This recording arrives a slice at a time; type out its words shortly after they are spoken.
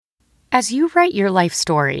As you write your life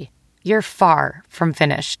story, you're far from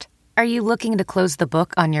finished. Are you looking to close the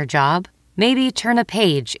book on your job? Maybe turn a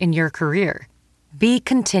page in your career? Be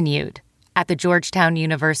continued at the Georgetown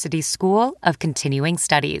University School of Continuing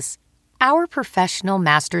Studies. Our professional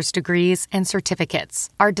master's degrees and certificates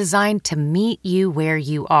are designed to meet you where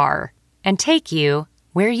you are and take you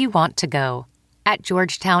where you want to go. At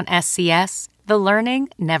Georgetown SCS, the learning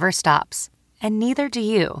never stops, and neither do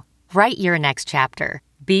you. Write your next chapter.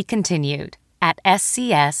 Be continued at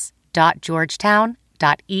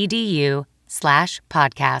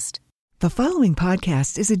scs.georgetown.edu/podcast. The following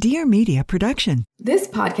podcast is a Dear Media production. This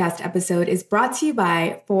podcast episode is brought to you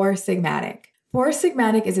by Four Sigmatic. Four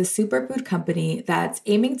Sigmatic is a superfood company that's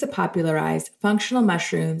aiming to popularize functional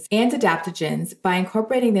mushrooms and adaptogens by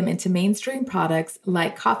incorporating them into mainstream products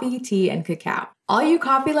like coffee, tea, and cacao. All you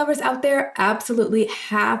coffee lovers out there absolutely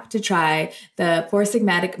have to try the Four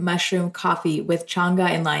Sigmatic mushroom coffee with chaga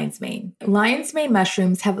and lion's mane. Lion's mane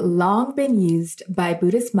mushrooms have long been used by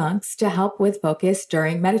Buddhist monks to help with focus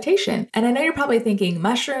during meditation. And I know you're probably thinking,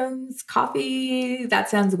 mushrooms, coffee, that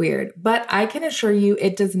sounds weird, but I can assure you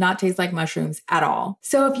it does not taste like mushrooms at all.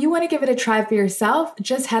 So if you want to give it a try for yourself,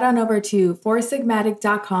 just head on over to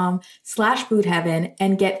foursigmatic.com/foodheaven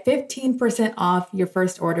and get 15% off your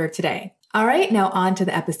first order today. All right, now on to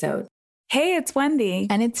the episode. Hey, it's Wendy.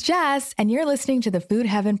 And it's Jess, and you're listening to the Food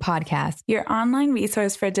Heaven Podcast, your online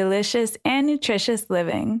resource for delicious and nutritious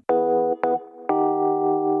living.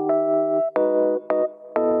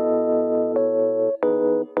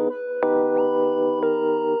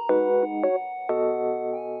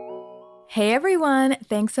 Hey everyone,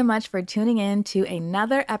 thanks so much for tuning in to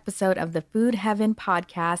another episode of the Food Heaven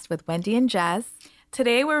Podcast with Wendy and Jess.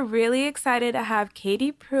 Today, we're really excited to have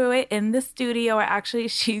Katie Pruett in the studio, or actually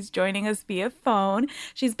she's joining us via phone.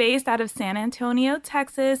 She's based out of San Antonio,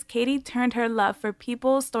 Texas. Katie turned her love for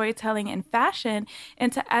people, storytelling, and fashion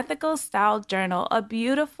into Ethical Style Journal, a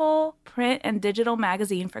beautiful print and digital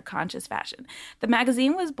magazine for conscious fashion. The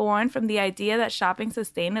magazine was born from the idea that shopping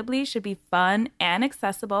sustainably should be fun and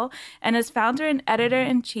accessible, and as founder and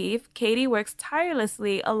editor-in-chief, Katie works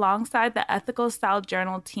tirelessly alongside the Ethical Style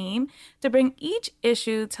Journal team to bring each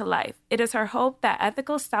issue to life. It is her hope that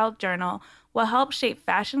Ethical Style Journal will help shape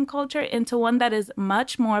fashion culture into one that is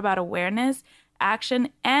much more about awareness, action,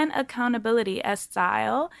 and accountability as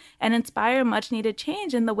style, and inspire much needed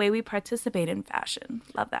change in the way we participate in fashion.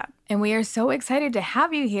 Love that. And we are so excited to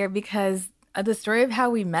have you here because the story of how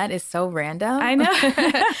we met is so random. I know.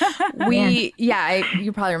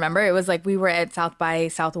 You probably remember. It was like we were at South by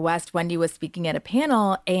Southwest. Wendy was speaking at a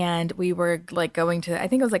panel, and we were like going to, I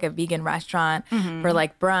think it was like a vegan restaurant for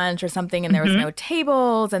like brunch or something, and there was no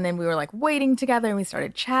tables, and then we were like waiting together, and we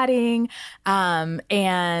started chatting, and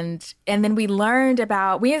then we learned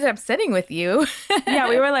about. We ended up sitting with you. Yeah,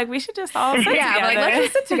 we were like, we should just all sit together. Like, let's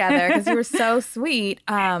just sit together because you were so sweet.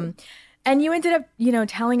 And you ended up,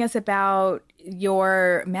 telling us about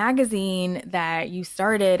your magazine that you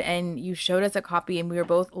started, and you showed us a copy, and we were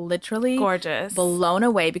both literally gorgeous, blown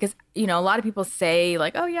away because, a lot of people say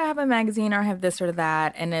like, oh yeah, I have a magazine or I have this or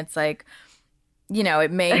that. And it's like,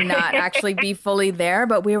 it may not actually be fully there,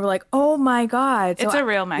 but we were like, oh my God. So it's a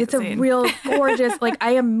real magazine. It's a real gorgeous, like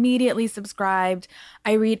I immediately subscribed.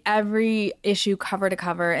 I read every issue cover to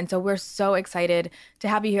cover. And so we're so excited to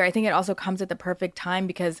have you here. I think it also comes at the perfect time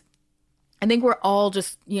because I think we're all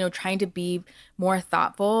just, trying to be more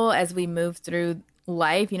thoughtful as we move through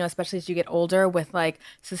life, especially as you get older with like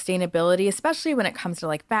sustainability, especially when it comes to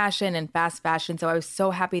like fashion and fast fashion. So I was so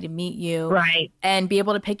happy to meet you and be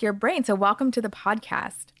able to pick your brain. So welcome to the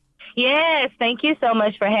podcast. Yes, thank you so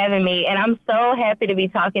much for having me. And I'm so happy to be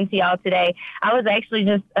talking to y'all today. I was actually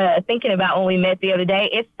just thinking about when we met the other day.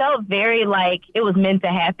 It felt very like it was meant to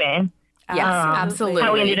happen. Yes, absolutely.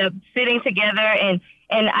 How we ended up sitting together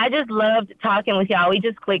and I just loved talking with y'all. We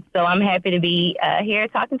just clicked, so I'm happy to be here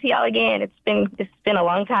talking to y'all again. It's been a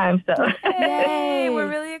long time, so. Yay! We're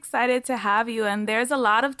really excited to have you. And there's a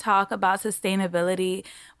lot of talk about sustainability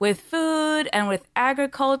with food and with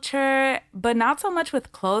agriculture, but not so much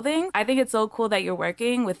with clothing. I think it's so cool that you're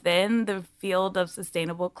working within the field of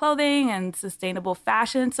sustainable clothing and sustainable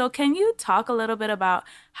fashion. So can you talk a little bit about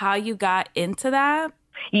how you got into that?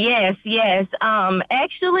 Yes.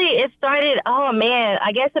 Actually, it started,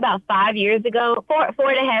 I guess about 5 years ago,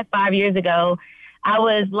 4.5, 5 years ago. I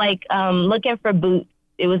was like looking for boots.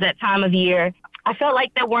 It was that time of year. I felt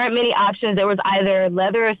like there weren't many options. There was either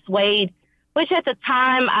leather or suede, which at the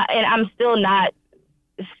time, and I'm still not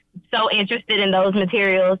so interested in those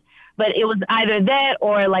materials, but it was either that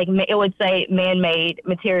or like it would say man-made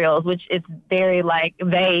materials, which is very like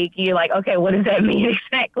vague. You're like, okay, what does that mean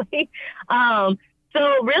exactly?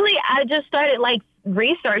 So really, I just started like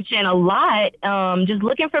researching a lot, just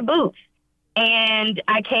looking for boots. And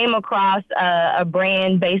I came across a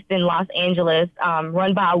brand based in Los Angeles,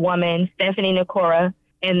 run by a woman, Stephanie Nakora,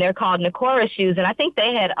 and they're called Nakora shoes. And I think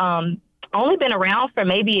they had only been around for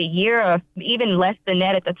maybe a year or even less than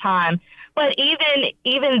that at the time. But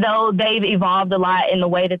even though they've evolved a lot in the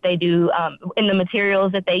way that they do, in the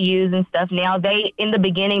materials that they use and stuff now, in the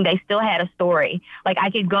beginning, they still had a story. Like I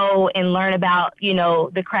could go and learn about,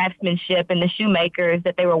 the craftsmanship and the shoemakers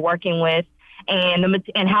that they were working with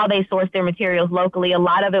and how they source their materials locally. A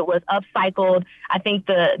lot of it was upcycled. I think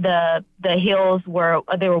the heels were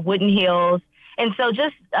wooden heels. And so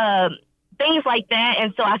just things like that.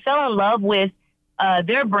 And so I fell in love with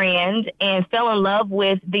their brand and fell in love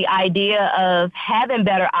with the idea of having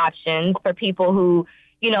better options for people who,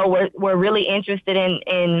 were really interested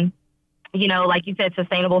in, like you said,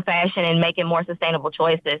 sustainable fashion and making more sustainable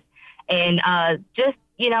choices. And just,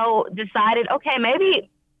 decided, okay, maybe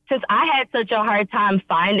since I had such a hard time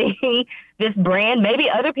finding this brand, maybe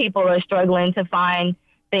other people are struggling to find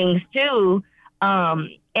things too.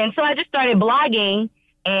 And so I just started blogging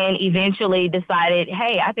and eventually decided,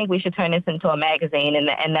 hey, I think we should turn this into a magazine.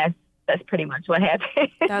 And that's pretty much what happened.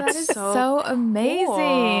 That is so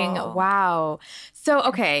amazing. Cool. Wow. So,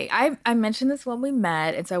 okay, I mentioned this when we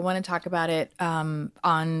met, and so I want to talk about it on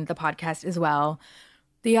the podcast as well.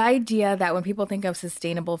 The idea that when people think of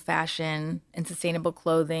sustainable fashion and sustainable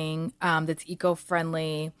clothing that's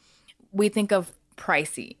eco-friendly, we think of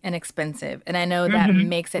pricey and expensive. And I know that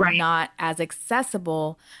makes it not as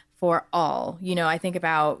accessible for all. I think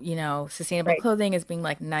about, sustainable clothing as being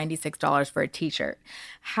like $96 for a t-shirt.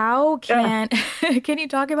 How can you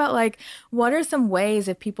talk about like, what are some ways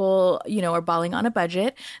if people, are balling on a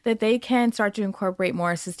budget that they can start to incorporate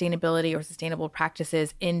more sustainability or sustainable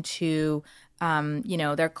practices into,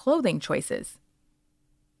 their clothing choices?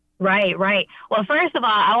 Right. Well, first of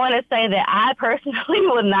all, I want to say that I personally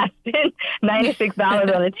would not spend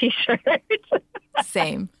 $96 on a t-shirt.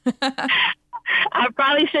 Same. I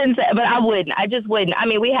probably shouldn't say, but I wouldn't. I just wouldn't. I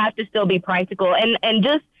mean, we have to still be practical. And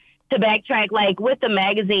just to backtrack, like with the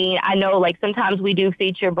magazine, I know like sometimes we do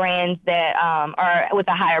feature brands that are with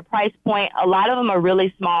a higher price point. A lot of them are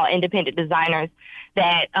really small independent designers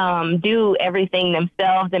that do everything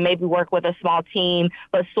themselves and maybe work with a small team,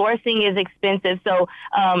 but sourcing is expensive. So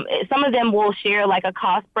some of them will share like a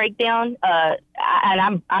cost breakdown.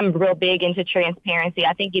 And I'm real big into transparency.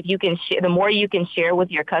 I think if you can share, the more you can share with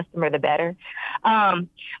your customer, the better.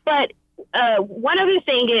 But one other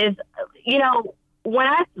thing is, when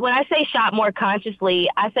I say shop more consciously,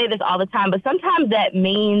 I say this all the time, but sometimes that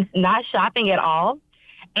means not shopping at all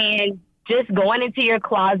and just going into your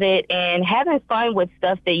closet and having fun with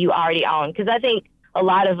stuff that you already own. Because I think a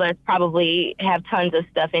lot of us probably have tons of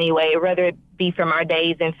stuff anyway, whether it be from our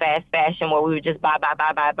days in fast fashion where we would just buy,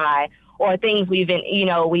 or things we've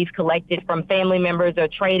collected from family members or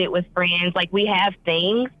traded with friends. Like we have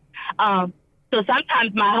things. So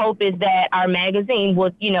sometimes my hope is that our magazine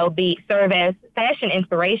will, serve as fashion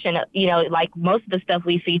inspiration. Like most of the stuff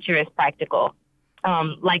we feature is practical.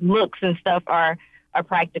 Like looks and stuff are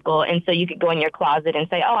practical. And so you could go in your closet and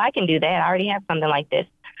say, oh, I can do that. I already have something like this.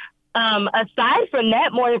 Aside from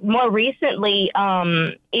that, more recently,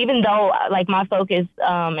 even though like my focus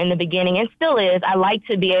in the beginning and still is, I like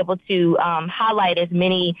to be able to highlight as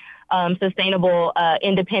many sustainable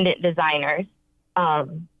independent designers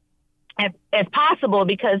as possible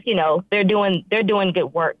because they're doing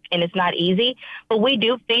good work and it's not easy. But we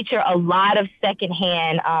do feature a lot of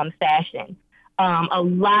secondhand fashion, a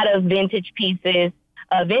lot of vintage pieces.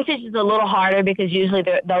 Vintage is a little harder because usually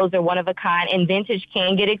those are one of a kind, and vintage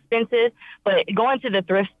can get expensive. But going to the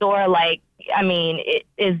thrift store, it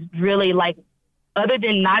is really like, other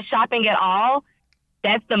than not shopping at all,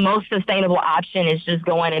 that's the most sustainable option is just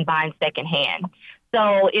going and buying secondhand.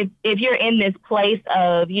 So if you're in this place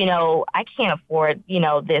of, I can't afford,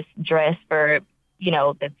 this dress for,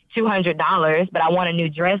 that's $200, but I want a new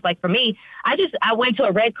dress. Like for me, I went to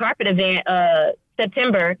a red carpet event,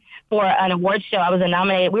 September for an award show.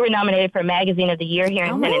 We were nominated for Magazine of the Year here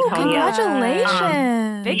in San Antonio.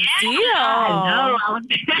 Congratulations. Big deal. I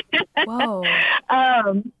know. Whoa.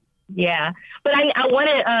 Yeah. But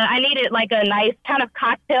I needed like a nice kind of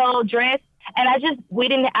cocktail dress. And I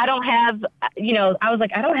don't have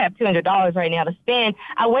 $200 right now to spend.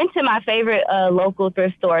 I went to my favorite local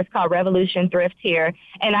thrift store. It's called Revolution Thrift here.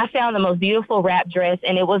 And I found the most beautiful wrap dress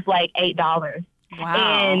and it was like $8. Wow.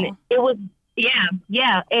 And it was,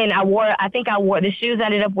 yeah. And I think I wore the shoes I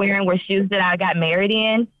ended up wearing were shoes that I got married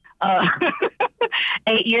in.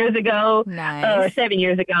 8 years ago, or Nice. 7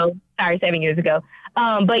 years ago. Sorry, 7 years ago.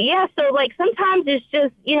 But yeah, so like sometimes it's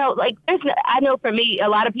just, like I know for me, a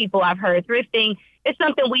lot of people I've heard thrifting is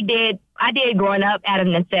something I did growing up out of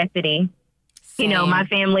necessity. Same. My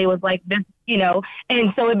family was like this,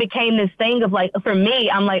 and so it became this thing of like, for me,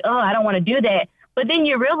 I'm like, oh, I don't want to do that. But then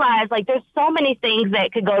you realize like there's so many things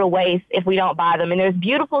that could go to waste if we don't buy them. And there's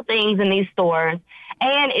beautiful things in these stores,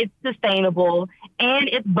 and it's sustainable and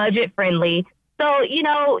it's budget friendly. So, you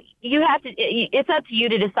have to, it's up to you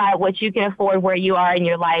to decide what you can afford where you are in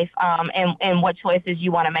your life, and what choices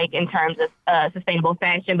you want to make in terms of sustainable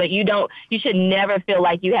fashion. But you should never feel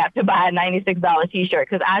like you have to buy a $96 t-shirt,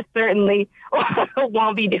 because I certainly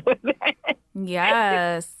won't be doing that.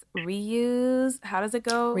 Yes. Reuse. How does it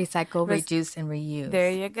go? Recycle, reduce, and reuse. There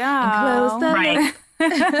you go. And close the Right.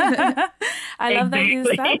 I love that you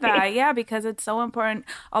said that. Yeah, because it's so important.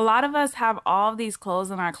 A lot of us have all of these clothes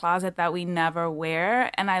in our closet that we never wear.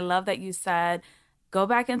 And I love that you said, go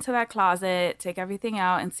back into that closet, take everything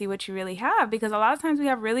out, and see what you really have. Because a lot of times we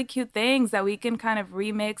have really cute things that we can kind of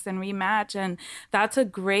remix and rematch. And that's a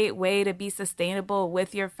great way to be sustainable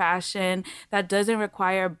with your fashion that doesn't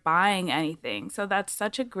require buying anything. So that's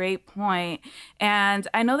such a great point. And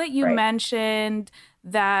I know that you mentioned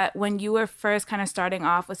that when you were first kind of starting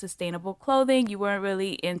off with sustainable clothing, you weren't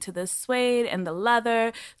really into the suede and the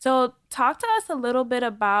leather. So talk to us a little bit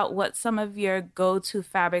about what some of your go-to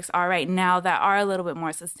fabrics are right now that are a little bit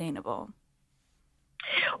more sustainable.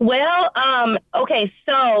 Well, okay,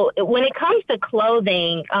 so when it comes to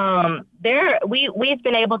clothing, we've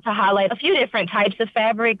been able to highlight a few different types of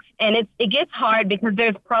fabrics, and it gets hard because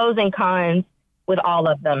there's pros and cons with all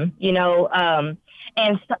of them,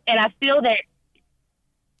 and I feel that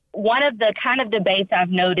one of the kind of debates I've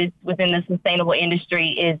noticed within the sustainable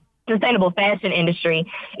fashion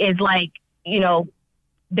industry is like,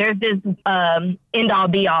 there's this end all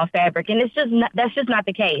be all fabric, and that's just not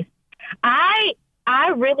the case. I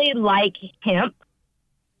really like hemp.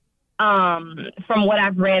 From what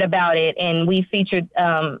I've read about it, and we featured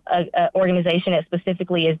an organization that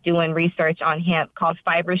specifically is doing research on hemp called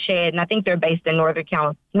Fiber Shed, and I think they're based in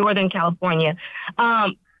Northern California.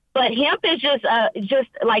 But hemp is just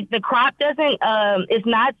like the crop it's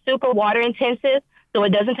not super water intensive, so it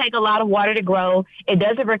doesn't take a lot of water to grow. It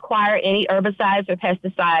doesn't require any herbicides or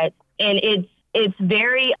pesticides, and it's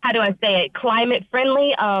very, how do I say it, climate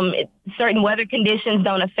friendly. Certain weather conditions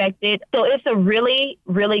don't affect it, so it's a really,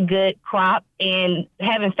 really good crop. And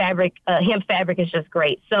having hemp fabric is just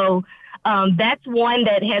great. So that's one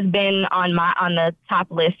that has been on the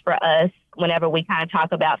top list for us. Whenever we kind of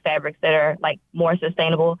talk about fabrics that are like more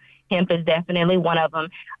sustainable, hemp is definitely one of them.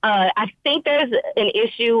 I think there's an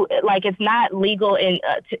issue, like it's not legal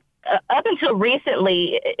up until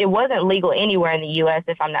recently, it wasn't legal anywhere in the U.S.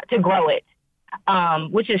 to grow it,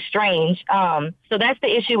 which is strange. So that's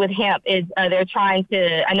the issue with hemp is they're trying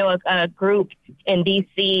to, I know a group in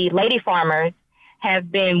D.C., Lady Farmers,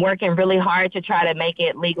 have been working really hard to try to make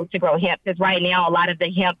it legal to grow hemp, because right now a lot of the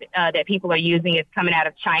hemp that people are using is coming out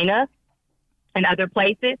of China and other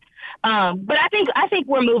places. But I think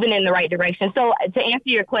we're moving in the right direction. So to answer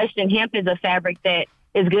your question, hemp is a fabric that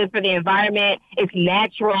is good for the environment. It's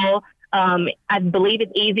natural. I believe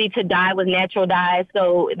it's easy to dye with natural dyes.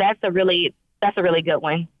 So that's a really good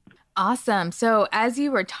one. Awesome. So as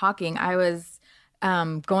you were talking, I was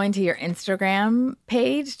going to your Instagram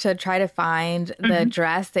page to try to find the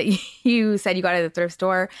dress that you said you got at the thrift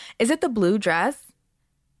store. Is it the blue dress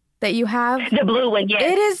that you have? The blue one, yes.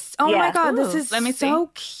 It is. Oh my God, Ooh, this is let me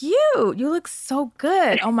so cute. You look so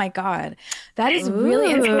good. Oh my God. That is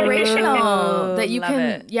really inspirational that you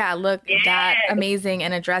can, look that amazing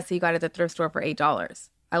in a dress that you got at the thrift store for $8.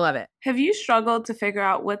 I love it. Have you struggled to figure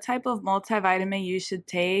out what type of multivitamin you should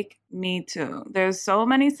take? Me too. There's so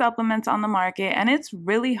many supplements on the market, and it's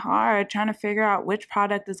really hard trying to figure out which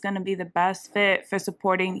product is going to be the best fit for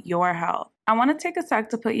supporting your health. I want to take a sec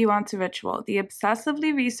to put you onto Ritual, the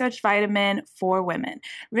obsessively researched vitamin for women.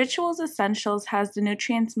 Ritual's Essentials has the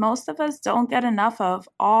nutrients most of us don't get enough of,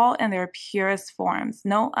 all in their purest forms.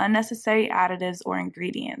 No unnecessary additives or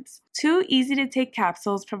ingredients. 2 easy-to-take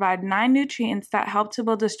capsules provide 9 nutrients that help to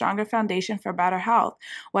build a stronger foundation for better health,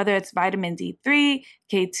 whether it's vitamin D3,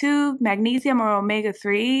 K2, magnesium, or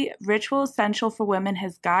omega-3, Ritual Essential for Women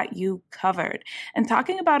has got you covered. And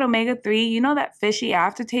talking about omega-3, you know that fishy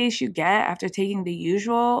aftertaste you get after taking the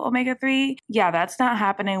usual omega-3? Yeah, that's not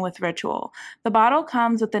happening with Ritual. The bottle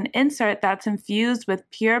comes with an insert that's infused with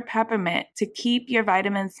pure peppermint to keep your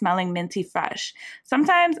vitamins smelling minty fresh.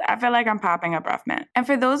 Sometimes I feel like I'm popping a breath mint. And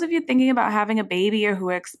for those of you thinking about having a baby or who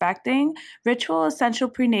are expecting, Ritual Essential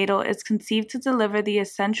Prenatal is conceived to deliver the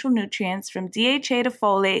essential nutrients from DHA to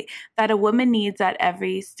folate that a woman needs at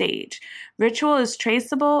every stage. Ritual is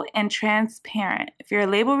traceable and transparent. If you're a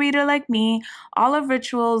label reader like me, all of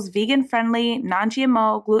Ritual's vegan-friendly,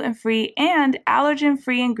 non-GMO, gluten-free, and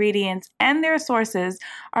allergen-free ingredients and their sources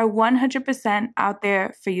are 100% out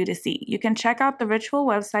there for you to see. You can check out the Ritual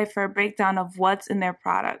website for a breakdown of what's in their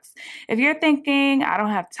products. If you're thinking, I don't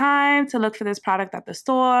have time to look for this product at the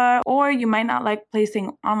store, or you might not like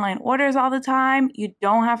placing online orders all the time, you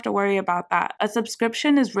don't have to worry about that. A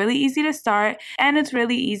subscription is really easy to start, and it's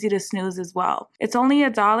really easy to snooze as well. It's only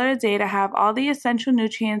 $1 a day to have all the essential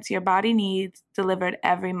nutrients your body needs delivered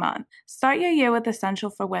every month. Start your year with Essential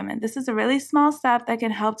for Women. This is a really small step that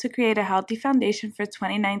can help to create a healthy foundation for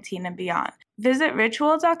 2019 and beyond. Visit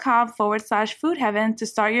ritual.com/foodheaven to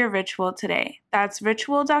start your ritual today. That's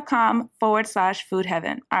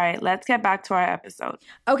ritual.com/foodheaven. All right, let's get back to our episode.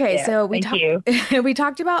 Okay, Yeah, so thank you. we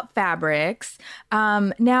talked about fabrics.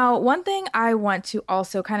 Now, one thing I want to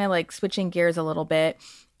also kind of like switching gears a little bit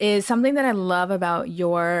is something that I love about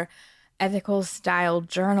your ethical style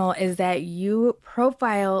journal is that you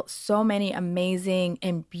profile so many amazing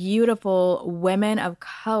and beautiful women of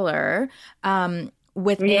color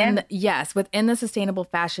within the sustainable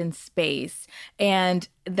fashion space. And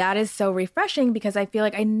that is so refreshing because I feel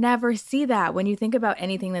like I never see that when you think about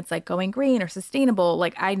anything that's like going green or sustainable.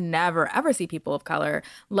 Like I never ever see people of color,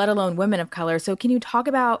 let alone women of color. So can you talk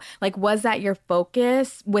about like, was that your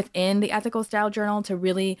focus within the ethical style journal to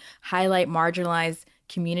really highlight marginalized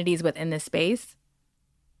communities within this space?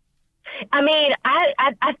 I mean,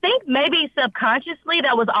 I think maybe subconsciously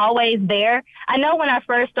that was always there. I know when I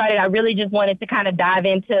first started, I really just wanted to kind of dive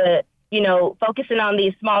into, focusing on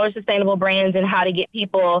these smaller sustainable brands and how to get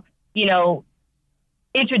people,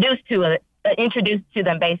 introduced to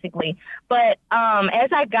them basically. But as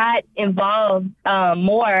I got involved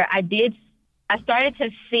more, I started to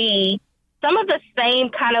see some of the same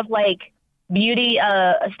kind of like beauty,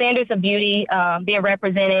 standards of beauty being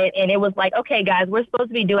represented. And it was like, okay, guys, we're supposed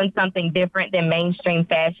to be doing something different than mainstream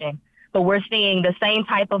fashion, but we're seeing the same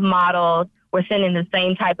type of models. We're sending the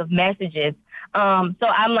same type of messages. So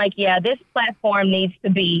I'm like, yeah, this platform needs to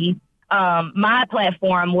be, my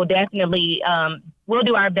platform will definitely, we'll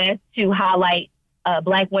do our best to highlight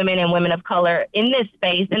Black women and women of color in this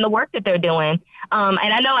space and the work that they're doing.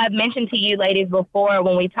 And I know I've mentioned to you ladies before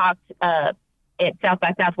when we talked, at South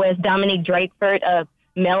by Southwest, Dominique Drakeford of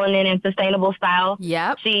Melanin and Sustainable Style.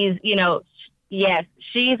 Yep. She's, yes,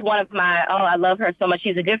 she's one of my, I love her so much.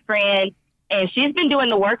 She's a good friend. And she's been doing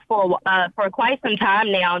the work for quite some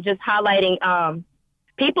time now, just highlighting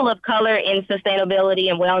people of color in sustainability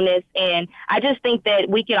and wellness. And I just think that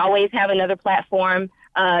we could always have another platform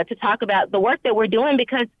to talk about the work that we're doing,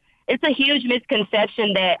 because it's a huge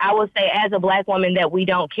misconception that I would say as a Black woman that we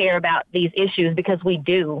don't care about these issues, because we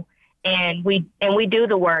do. And we do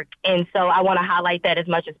the work. And so I want to highlight that as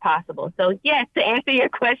much as possible. So yes, to answer your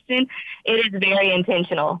question, it is very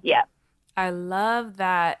intentional. Yeah. I love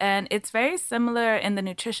that. And it's very similar in the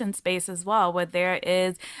nutrition space as well, where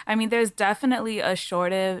there's definitely a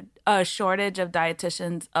shortage of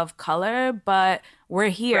dietitians of color, but we're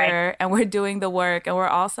here and we're doing the work. And we're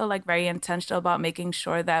also like very intentional about making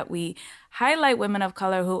sure that we highlight women of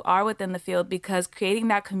color who are within the field, because creating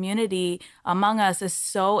that community among us is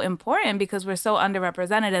so important because we're so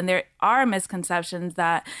underrepresented. And there are misconceptions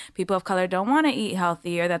that people of color don't want to eat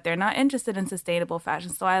healthy or that they're not interested in sustainable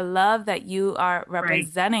fashion. So I love that you are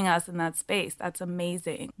representing us in that space. That's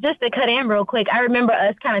amazing. Just to cut in real quick, I remember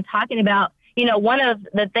us kind of talking about, one of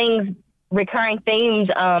the things, recurring themes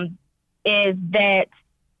is that,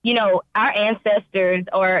 our ancestors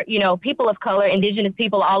or, people of color, indigenous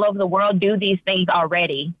people all over the world do these things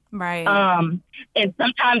already. Right. And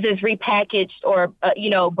sometimes it's repackaged or,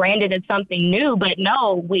 branded as something new. But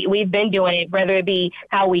no, we've been doing it, whether it be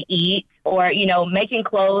how we eat or, making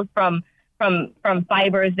clothes from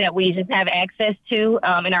fibers that we just have access to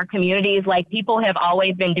in our communities. Like, people have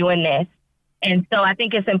always been doing this. And so I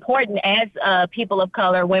think it's important as people of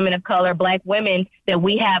color, women of color, Black women, that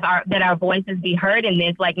we have our voices be heard in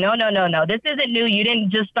this. Like, no, this isn't new. You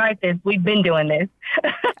didn't just start this. We've been doing this.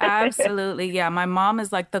 Absolutely. Yeah. My mom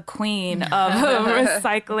is like the queen of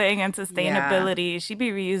recycling and sustainability. Yeah. She'd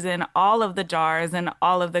be reusing all of the jars and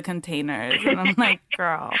all of the containers. And I'm like,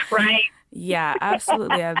 girl. Right. Yeah,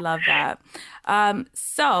 absolutely. I love that.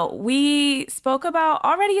 So we spoke about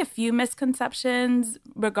already a few misconceptions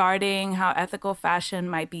regarding how ethical fashion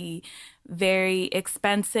might be very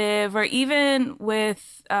expensive, or even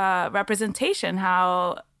with representation,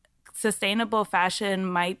 how sustainable fashion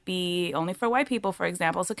might be only for white people, for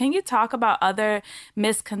example. So can you talk about other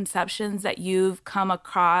misconceptions that you've come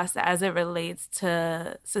across as it relates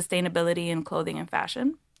to sustainability in clothing and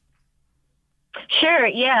fashion? Sure.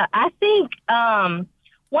 Yeah. I think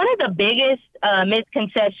one of the biggest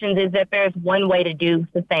misconceptions is that there's one way to do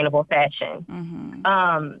sustainable fashion.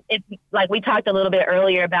 Mm-hmm. It's like we talked a little bit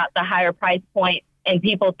earlier about the higher price point and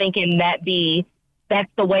people thinking that's the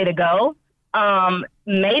way to go.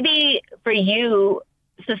 Maybe for you,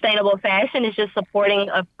 sustainable fashion is just supporting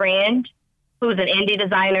a friend who's an indie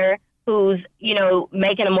designer, who's,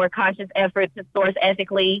 making a more conscious effort to source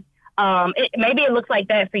ethically. Maybe it looks like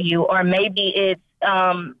that for you, or maybe it's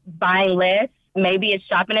buying less. Maybe it's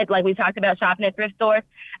shopping at, like we talked about, shopping at thrift stores.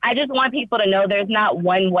 I just want people to know there's not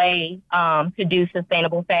one way to do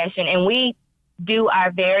sustainable fashion. And we do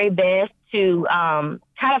our very best to kind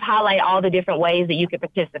of highlight all the different ways that you can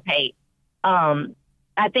participate.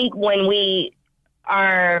 I think when we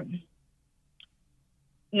are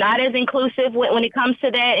not as inclusive when it comes to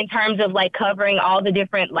that, in terms of like covering all the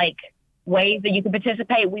different like ways that you can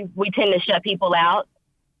participate, we tend to shut people out.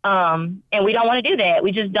 And we don't want to do that.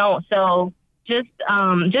 We just don't. So just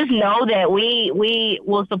know that we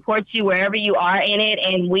will support you wherever you are in it,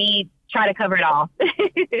 and we try to cover it all.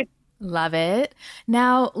 Love it.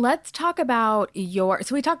 Now let's talk about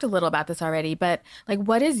so we talked a little about this already, but like,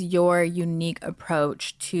 what is your unique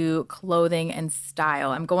approach to clothing and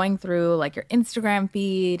style? I'm going through like your Instagram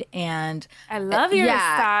feed, and I love your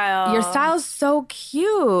style. Your style is so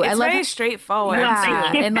cute. It's very straightforward.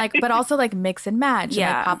 Yeah. And like, but also like mix and match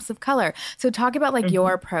and like pops of color. So talk about like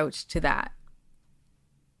your approach to that.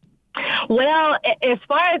 Well, as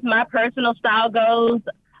far as my personal style goes,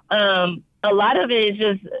 a lot of it is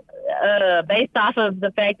just based off of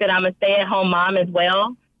the fact that I'm a stay-at-home mom as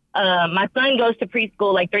well. My son goes to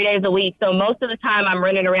preschool like 3 days a week, so most of the time I'm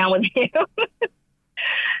running around with him.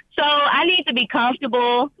 So I need to be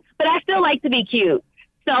comfortable, but I still like to be cute.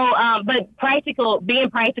 So, but being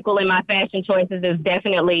practical in my fashion choices is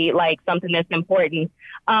definitely like something that's important.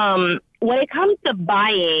 When it comes to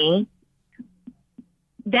buying,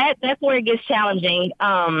 that's where it gets challenging.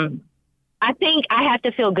 I think I have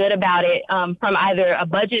to feel good about it from either a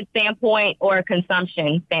budget standpoint or a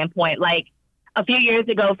consumption standpoint. Like a few years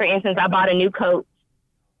ago, for instance, I bought a new coat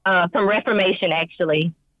from Reformation,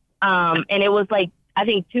 actually. And it was like, I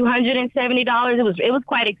think $270. It was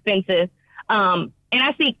quite expensive. And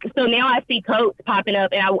now I see coats popping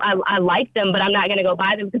up, and I like them, but I'm not going to go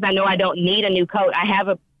buy them because I know I don't need a new coat. I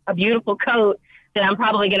have a beautiful coat that I'm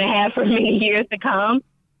probably going to have for many years to come.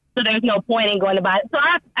 So there's no point in going to buy it. So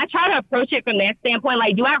I try to approach it from that standpoint.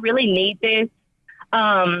 Like, do I really need this?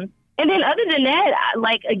 And then other than that,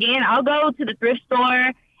 again, I'll go to the thrift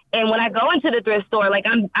store. And when I go into the thrift store, like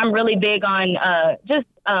I'm really big on just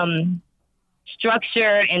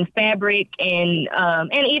structure and fabric and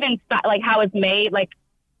even like how it's made. Like,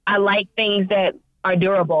 I like things that are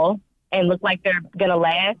durable and look like they're going to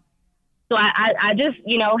last. So I just,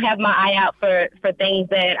 have my eye out for things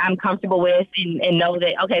that I'm comfortable with and know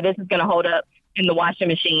that, okay, this is going to hold up in the washing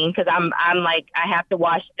machine, because I'm like, I have to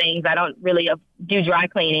wash things. I don't really do dry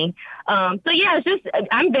cleaning. So yeah, it's just,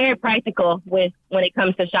 I'm very practical when it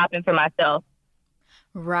comes to shopping for myself.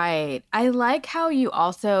 Right. I like how you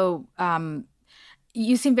also,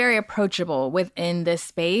 you seem very approachable within this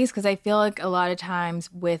space, because I feel like a lot of times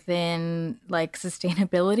within like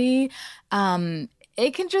sustainability,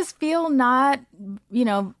 it can just feel not,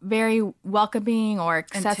 very welcoming or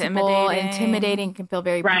accessible, intimidating, can feel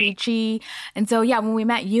very preachy. And so, yeah, when we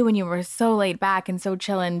met you and you were so laid back and so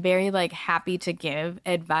chill and very like happy to give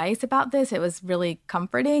advice about this, it was really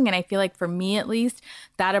comforting. And I feel like for me, at least,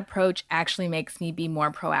 that approach actually makes me be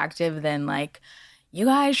more proactive than like, you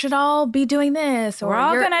guys should all be doing this, or we're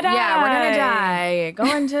all gonna die. Yeah, we're gonna die.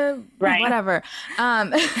 Going to whatever.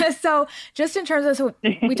 So just in terms of, so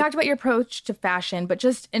we talked about your approach to fashion, but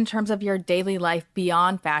just in terms of your daily life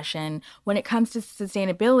beyond fashion, when it comes to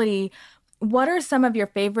sustainability, What are some of your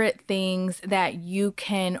favorite things that you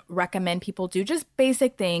can recommend people do? Just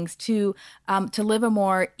basic things to live a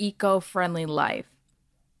more eco-friendly life.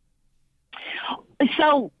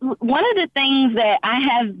 So one of the things that I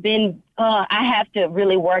have to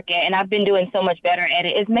really work at, and I've been doing so much better at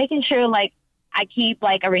it, is making sure like I keep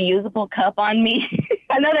like a reusable cup on me.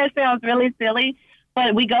 I know that sounds really silly,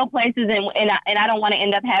 but we go places and I don't want to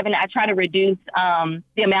end up having. I try to reduce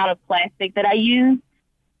the amount of plastic that I use.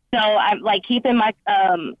 So I'm like keeping my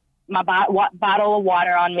bottle of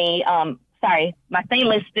water on me. My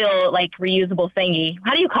stainless steel like reusable thingy.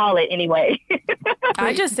 How do you call it anyway?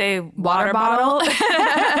 I just say water bottle.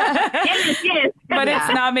 Yes. But it's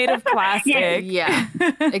not made of plastic. Yeah,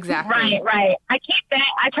 exactly. Right. I keep that.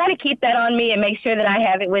 I try to keep that on me and make sure that I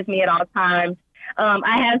have it with me at all times.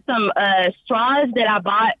 I have some straws that I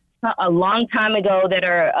bought a long time ago that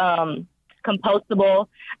are compostable,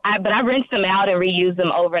 but I rinse them out and reuse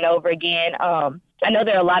them over and over again. I know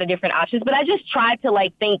there are a lot of different options, but I just try to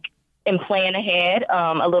like think and plan ahead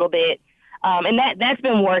a little bit. And that's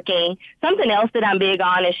been working. Something else that I'm big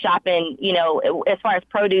on is shopping, as far as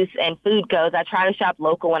produce and food goes. I try to shop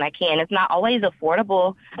local when I can. It's not always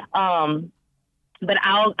affordable, but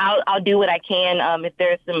I'll do what I can. If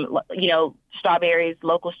there's some, strawberries,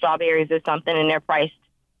 local strawberries or something, and they're priced,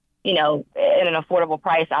 at an affordable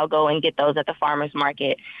price, I'll go and get those at the farmer's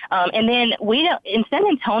market. And then in San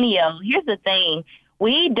Antonio, here's the thing.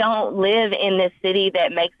 We don't live in this city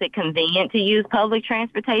that makes it convenient to use public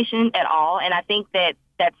transportation at all. And I think that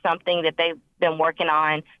that's something that they've been working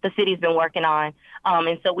on, the city's been working on.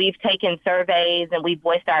 And so we've taken surveys and we've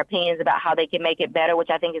voiced our opinions about how they can make it better, which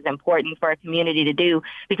I think is important for a community to do,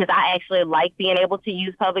 because I actually like being able to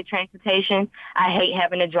use public transportation. I hate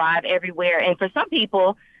having to drive everywhere. And for some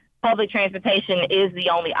people, public transportation is the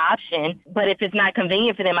only option. But if it's not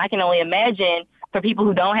convenient for them, I can only imagine for people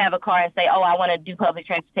who don't have a car and say, oh, I want to do public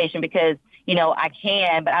transportation because, I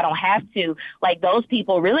can, but I don't have to. Like, those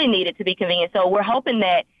people really need it to be convenient. So we're hoping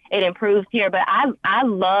that it improves here. But I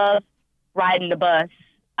love riding the bus.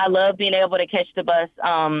 I love being able to catch the bus,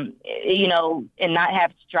 and not have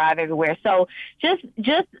to drive everywhere. So just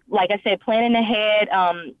like I said, planning ahead,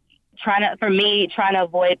 trying to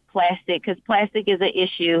avoid plastic, because plastic is an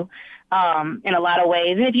issue in a lot of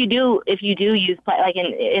ways. And if you do use like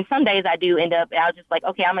in some days I do end up, I'll just like,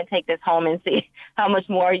 okay, I'm gonna take this home and see how much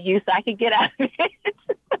more use I could get out of it.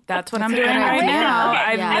 That's what I'm doing right now.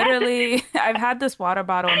 I've had this water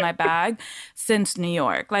bottle in my bag since New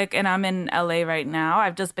York, and I'm in LA right now.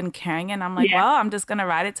 I've just been carrying it, and I'm like, well, I'm just gonna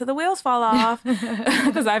ride it till the wheels fall off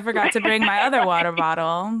because I forgot to bring my other water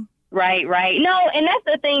bottle. Right. No, and that's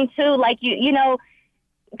the thing too. Like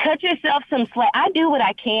cut yourself some slack. I do what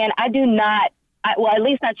I can. I do not. At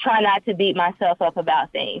least I try not to beat myself up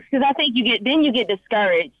about things, because I think you get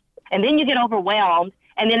discouraged, and then you get overwhelmed,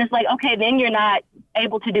 and then it's like, okay, then you're not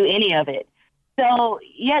able to do any of it. So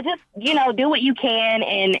yeah, just do what you can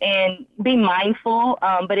and be mindful.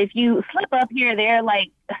 But if you slip up here or there,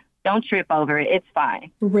 like, don't trip over it. It's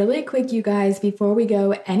fine. Really quick, you guys, before we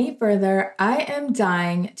go any further, I am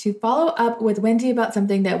dying to follow up with Wendy about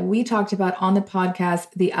something that we talked about on the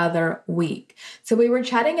podcast the other week. So we were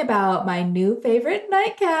chatting about my new favorite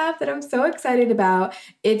nightcap that I'm so excited about.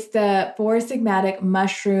 It's the Four Sigmatic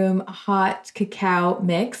Mushroom Hot Cacao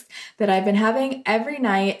Mix that I've been having every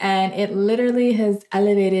night, and it literally has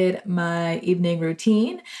elevated my evening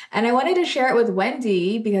routine. And I wanted to share it with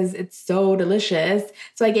Wendy because it's so delicious.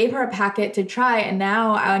 So I gave her a packet to try, and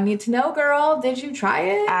now I need to know, girl, did you try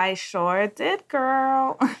it? I sure did,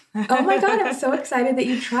 girl. Oh my God, I'm so excited that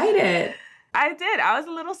you tried it. I did. I was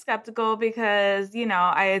a little skeptical because,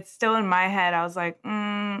 it's still in my head. I was like,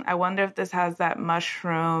 I wonder if this has that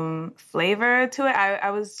mushroom flavor to it.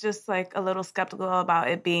 I was just like a little skeptical about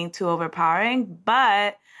it being too overpowering,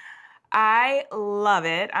 but I love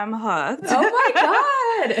it. I'm hooked. Oh my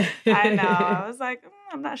God. I know. I was like,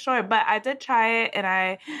 I'm not sure, but I did try it, and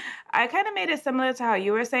I kind of made it similar to how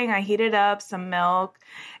you were saying. I heated up some milk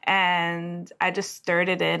and I just stirred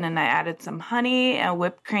it in, and I added some honey and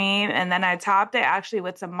whipped cream, and then I topped it actually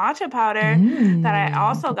with some matcha powder that I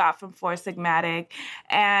also got from Four Sigmatic.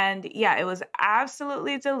 And yeah, it was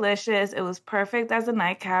absolutely delicious. It was perfect as a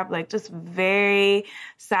nightcap, like just very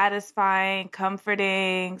satisfying,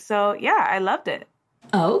 comforting. So yeah, I loved it.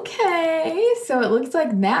 Okay, so it looks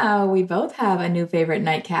like now we both have a new favorite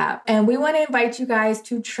nightcap, and we want to invite you guys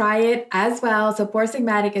to try it as well. So Four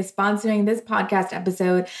Sigmatic is sponsoring this podcast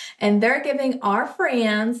episode, and they're giving our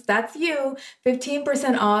friends, that's you,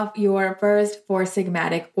 15% off your first Four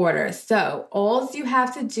Sigmatic order. So all you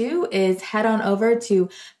have to do is head on over to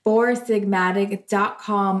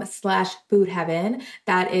foursigmatic.com/foodheaven.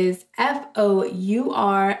 That is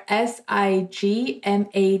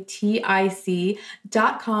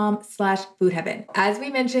foursigmatic.com/foodheaven. As we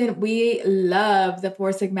mentioned, we love the Four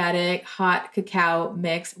Sigmatic hot cacao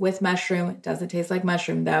mix with mushroom. Doesn't taste like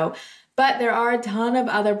mushroom though. But there are a ton of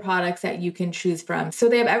other products that you can choose from. So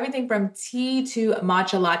they have everything from tea to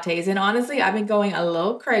matcha lattes. And honestly, I've been going a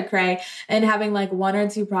little cray-cray and having like 1 or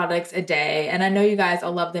 2 products a day. And I know you guys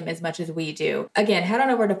all love them as much as we do. Again, head on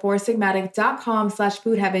over to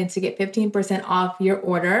foursigmatic.com/foodheaven to get 15% off your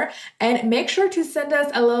order. And make sure to send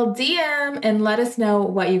us a little DM and let us know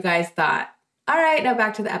what you guys thought. All right, now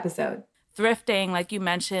back to the episode. Thrifting, like you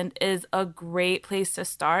mentioned, is a great place to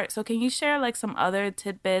start. So can you share like some other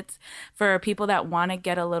tidbits for people that want to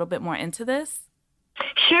get a little bit more into this?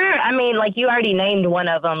 Sure. I mean, like you already named one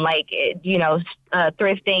of them, like,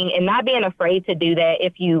 thrifting and not being afraid to do that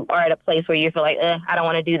if you are at a place where you feel like, I don't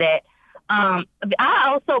want to do that. I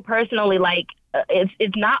also personally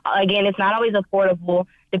it's not always affordable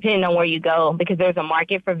depending on where you go because there's a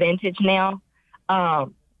market for vintage now.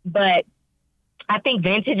 But I think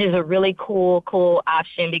vintage is a really cool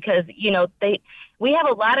option because, we have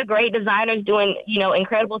a lot of great designers doing,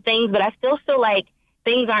 incredible things, but I still feel like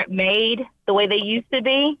things aren't made the way they used to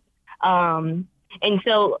be. And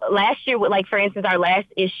so last year, for instance, our last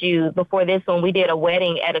issue before this one, we did a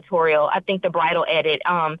wedding editorial, I think the bridal edit.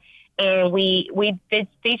 And we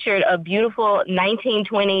featured a beautiful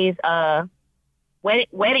 1920s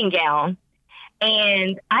wedding gown.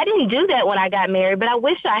 And I didn't do that when I got married, but I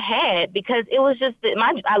wish I had because it was just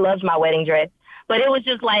I loved my wedding dress, but it was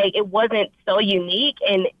just like it wasn't so unique.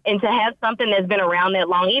 And to have something that's been around that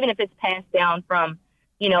long, even if it's passed down from,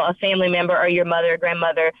 a family member or your mother or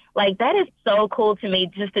grandmother, like that is so cool to me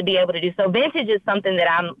just to be able to do. So vintage is something that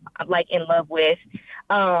I'm like in love with.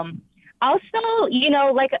 Also,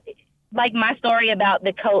 like my story about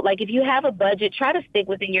the coat, like if you have a budget, try to stick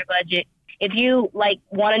within your budget. If you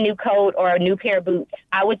want a new coat or a new pair of boots,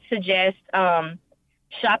 I would suggest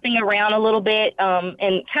shopping around a little bit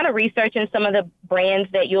and kind of researching some of the brands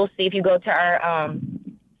that you'll see if you go to our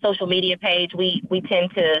social media page. We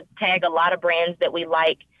tend to tag a lot of brands that we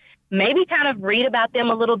like. Maybe kind of read about them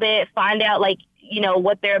a little bit, find out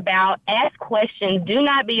what they're about, ask questions. Do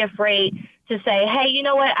not be afraid to say, hey, you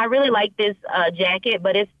know what? I really like this jacket,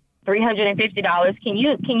 but it's $350. Can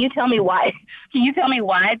you tell me why? Can you tell me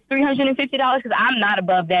why it's $350? Because I'm not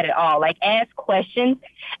above that at all. Like, ask questions,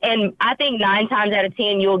 and I think 9 times out of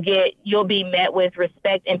 10 you'll be met with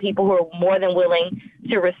respect and people who are more than willing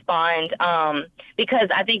to respond. Because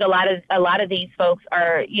I think a lot of these folks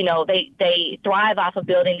are, they thrive off of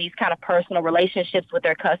building these kind of personal relationships with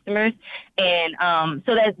their customers, and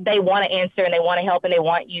so that they want to answer and they want to help and they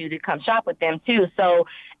want you to come shop with them too. So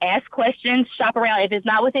ask questions, shop around. If it's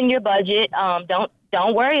not within your budget,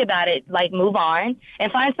 don't worry about it. Like, move on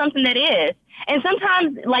and find something that is. And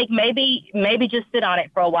sometimes, maybe just sit on it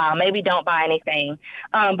for a while. Maybe don't buy anything.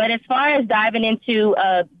 But as far as diving into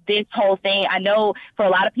this whole thing, I know for a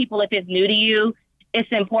lot of people, if it's new to you, it's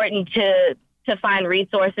important to find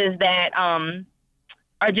resources that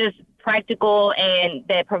are just practical and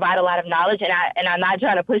that provide a lot of knowledge. And I'm not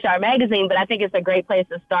trying to push our magazine, but I think it's a great place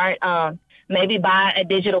to start. Maybe buy a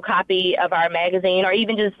digital copy of our magazine, or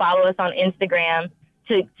even just follow us on Instagram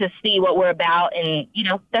to see what we're about. And,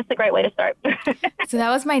 that's a great way to start. So that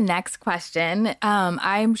was my next question.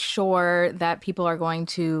 I'm sure that people are going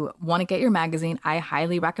to want to get your magazine. I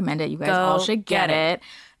highly recommend it. You guys all should get it.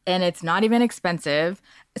 And it's not even expensive.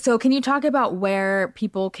 So can you talk about where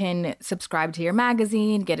people can subscribe to your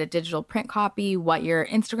magazine, get a digital print copy, what your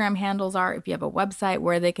Instagram handles are, if you have a website,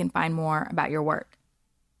 where they can find more about your work?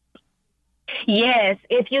 Yes.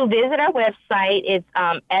 If you visit our website, it's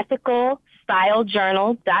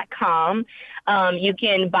ethicalstylejournal.com. You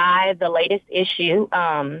can buy the latest issue of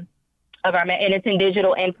our, and it's in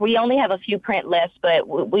digital. And we only have a few print left, but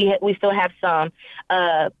we still have some.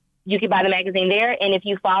 You can buy the magazine there. And if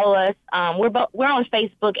you follow us, we're on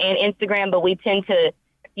Facebook and Instagram, but we tend to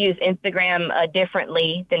use Instagram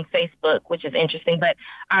differently than Facebook, which is interesting. But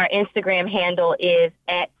our Instagram handle is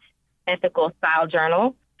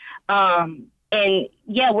 @ethicalstylejournal. And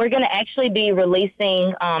yeah, we're going to actually be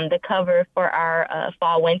releasing the cover for our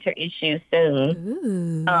fall winter issue soon.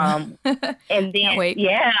 Ooh. And then,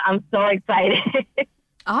 yeah, I'm so excited.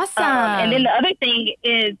 Awesome. And then the other thing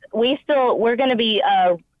is we're going to be,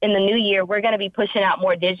 in the new year, we're going to be pushing out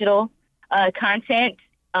more digital content,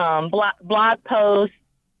 blog posts,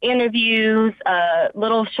 interviews,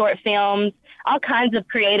 little short films, all kinds of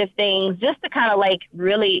creative things, just to kind of like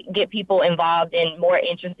really get people involved and more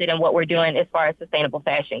interested in what we're doing as far as sustainable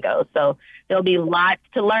fashion goes. So there'll be lots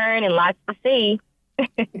to learn and lots to see.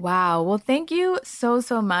 Wow. Well, thank you so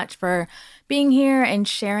much for being here and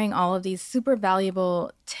sharing all of these super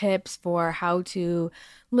valuable tips for how to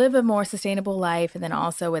live a more sustainable life, and then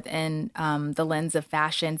also within the lens of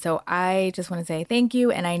fashion. So I just want to say thank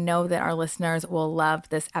you, and I know that our listeners will love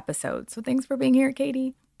this episode. So thanks for being here,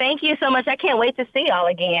 Katie. Thank you so much. I can't wait to see y'all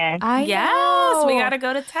again. Yes, we got to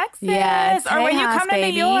go to Texas. Yes. Or when you come to New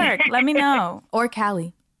York, let me know. Or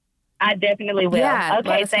Cali. I definitely will. Yeah,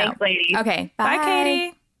 okay, thanks, ladies. Okay, bye,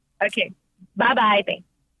 Katie. Okay, bye-bye. Thanks.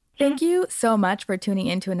 Thank you so much for tuning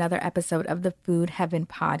in to another episode of the Food Heaven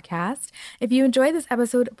podcast. If you enjoyed this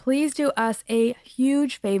episode, please do us a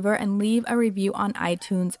huge favor and leave a review on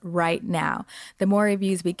iTunes right now. The more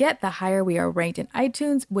reviews we get, the higher we are ranked in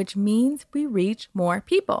iTunes, which means we reach more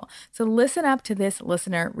people. So listen up to this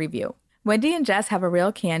listener review. Wendy and Jess have a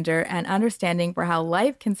real candor and understanding for how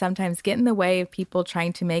life can sometimes get in the way of people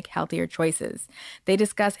trying to make healthier choices. They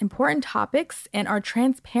discuss important topics and are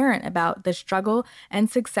transparent about the struggle and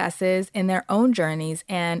successes in their own journeys,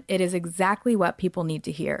 and it is exactly what people need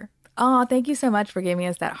to hear. Oh, thank you so much for giving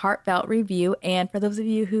us that heartfelt review. And for those of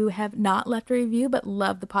you who have not left a review but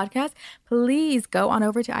love the podcast, please go on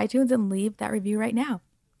over to iTunes and leave that review right now.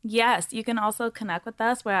 Yes, you can also connect with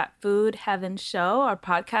us. We're at Food Heaven Show. Our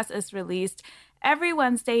podcast is released every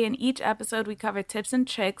Wednesday. In each episode, we cover tips and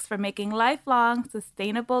tricks for making lifelong,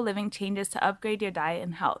 sustainable living changes to upgrade your diet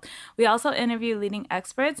and health. We also interview leading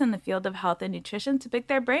experts in the field of health and nutrition to pick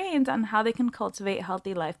their brains on how they can cultivate a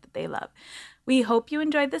healthy life that they love. We hope you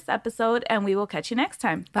enjoyed this episode, and we will catch you next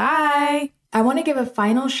time. Bye. I want to give a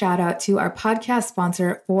final shout out to our podcast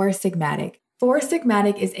sponsor, Four Sigmatic. Four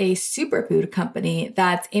Sigmatic is a superfood company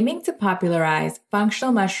that's aiming to popularize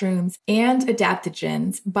functional mushrooms and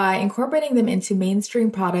adaptogens by incorporating them into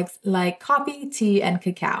mainstream products like coffee, tea, and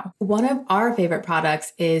cacao. One of our favorite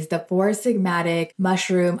products is the Four Sigmatic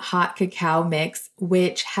Mushroom Hot Cacao Mix,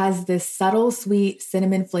 which has this subtle sweet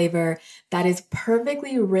cinnamon flavor that is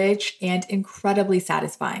perfectly rich and incredibly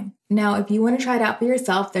satisfying. Now, if you want to try it out for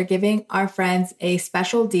yourself, they're giving our friends a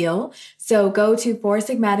special deal. So go to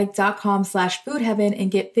foursigmatic.com/foodheaven and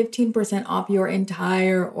get 15% off your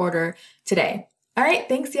entire order today. All right,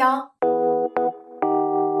 thanks, y'all.